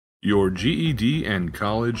Your GED and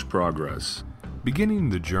college progress.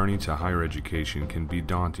 Beginning the journey to higher education can be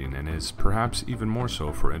daunting and is perhaps even more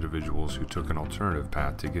so for individuals who took an alternative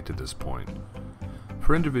path to get to this point.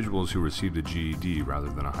 For individuals who received a GED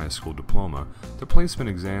rather than a high school diploma, the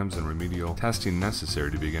placement exams and remedial testing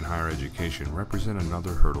necessary to begin higher education represent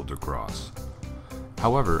another hurdle to cross.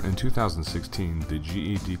 However, in 2016, the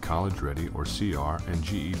GED College Ready or CR and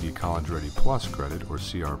GED College Ready Plus credit or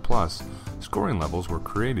CR Plus scoring levels were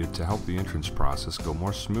created to help the entrance process go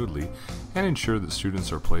more smoothly and ensure that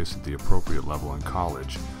students are placed at the appropriate level in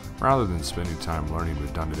college, rather than spending time learning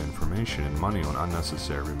redundant information and money on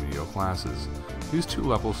unnecessary remedial classes. These two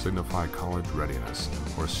levels signify college readiness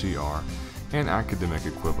or CR and academic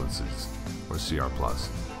equivalencies or CR Plus.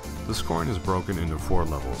 The scoring is broken into 4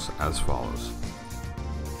 levels as follows.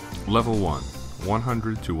 Level 1,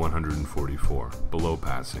 100 to 144, below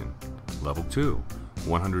passing. Level 2,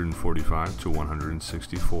 145 to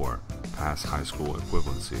 164, pass high school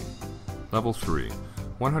equivalency. Level 3,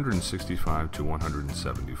 165 to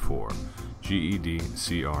 174, GED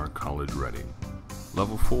CR College Ready.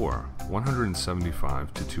 Level 4,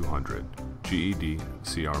 175 to 200, GED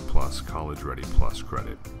CR Plus College Ready Plus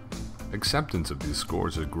credit. Acceptance of these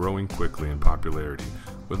scores is growing quickly in popularity,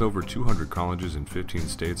 with over 200 colleges in 15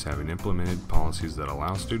 states having implemented policies that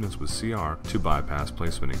allow students with CR to bypass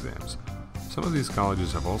placement exams. Some of these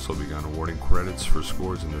colleges have also begun awarding credits for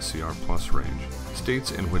scores in the CR Plus range.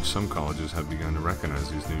 States in which some colleges have begun to recognize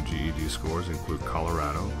these new GED scores include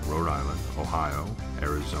Colorado, Rhode Island, Ohio,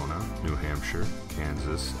 Arizona, New Hampshire,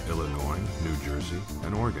 Kansas, Illinois, New Jersey,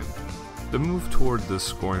 and Oregon. The move toward this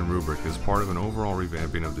scoring rubric is part of an overall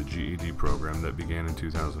revamping of the GED program that began in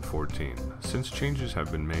 2014. Since changes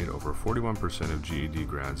have been made, over 41% of GED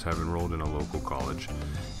grads have enrolled in a local college,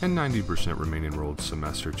 and 90% remain enrolled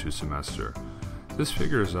semester to semester. This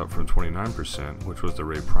figure is up from 29%, which was the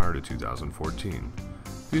rate prior to 2014.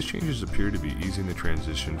 These changes appear to be easing the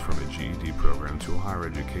transition from a GED program to a higher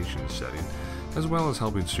education setting, as well as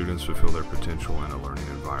helping students fulfill their potential in a learning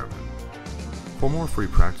environment. For more free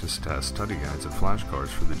practice tests, study guides, and flashcards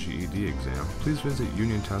for the GED exam, please visit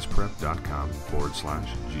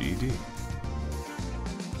uniontestprep.com/GED.